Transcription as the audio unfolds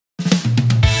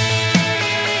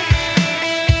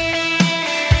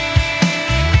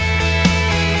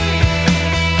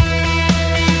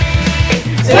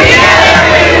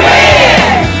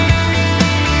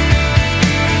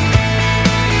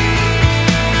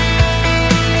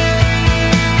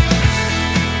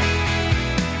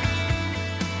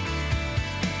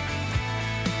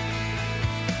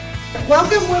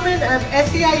Welcome, women of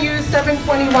SEIU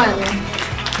 721.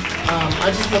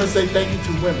 I just want to say thank you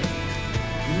to women.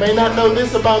 You may not know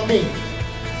this about me,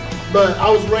 but I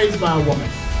was raised by a woman.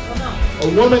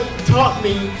 A woman taught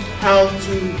me how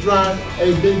to drive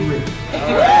a big rig.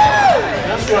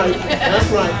 That's right, that's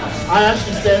right. I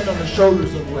actually stand on the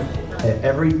shoulders of women.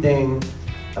 Everything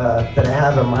that I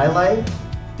have in my life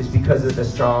is because of the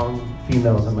strong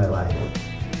females in my life.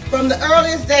 From the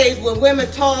earliest days when women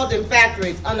toiled in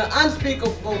factories under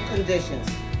unspeakable conditions,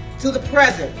 to the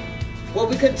present, where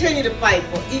we continue to fight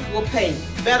for equal pay,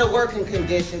 better working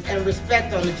conditions, and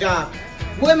respect on the job,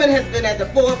 women has been at the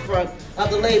forefront of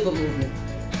the labor movement.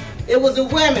 It was the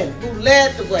women who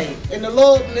led the way in the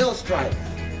Lowell Mill strike,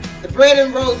 the Bread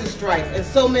and Roses strike, and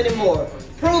so many more,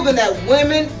 proving that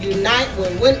women unite.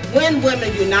 When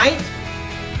women unite,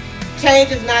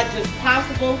 change is not just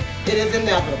possible, it is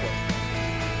inevitable.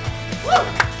 Woo!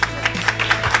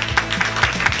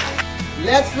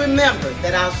 Let's remember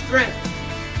that our strength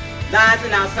lies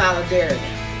in our solidarity.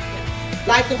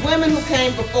 Like the women who came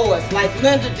before us, like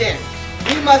Linda Dent,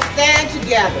 we must stand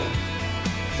together,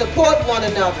 support one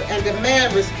another, and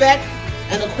demand respect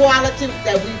and equality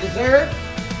that we deserve.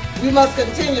 We must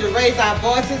continue to raise our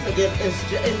voices against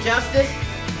injustice,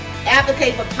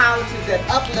 advocate for policies that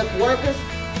uplift workers,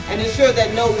 and ensure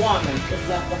that no woman is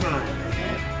left behind.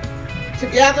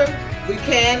 Together, we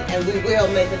can and we will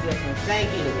make a difference. Thank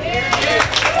you.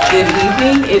 Good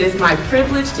evening. It is my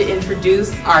privilege to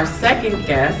introduce our second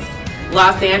guest,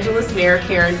 Los Angeles Mayor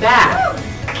Karen Bass.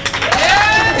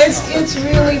 It's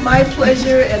really my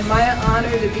pleasure and my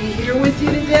honor to be here with you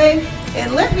today.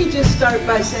 And let me just start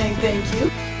by saying thank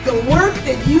you. The work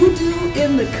that you do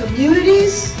in the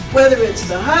communities, whether it's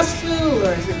the hospital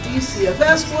or as a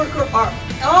DCFS worker, or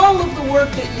all of the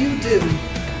work that you do,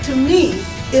 to me,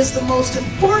 is the most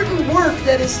important work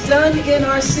that is done in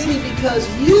our city, because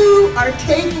you are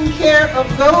taking care of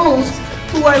those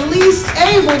who are least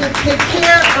able to take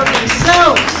care of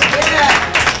themselves. Yeah.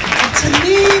 To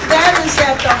me, that is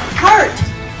at the heart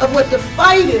of what the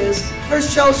fight is for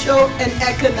social and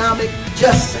economic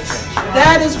justice.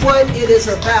 That is what it is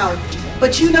about.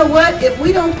 But you know what? If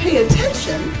we don't pay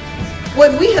attention,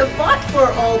 what we have fought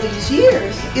for all these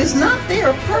years is not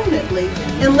there permanently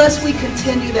unless we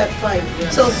continue that fight.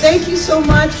 So thank you so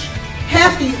much.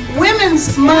 Happy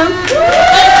Women's Month.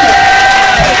 Thank you.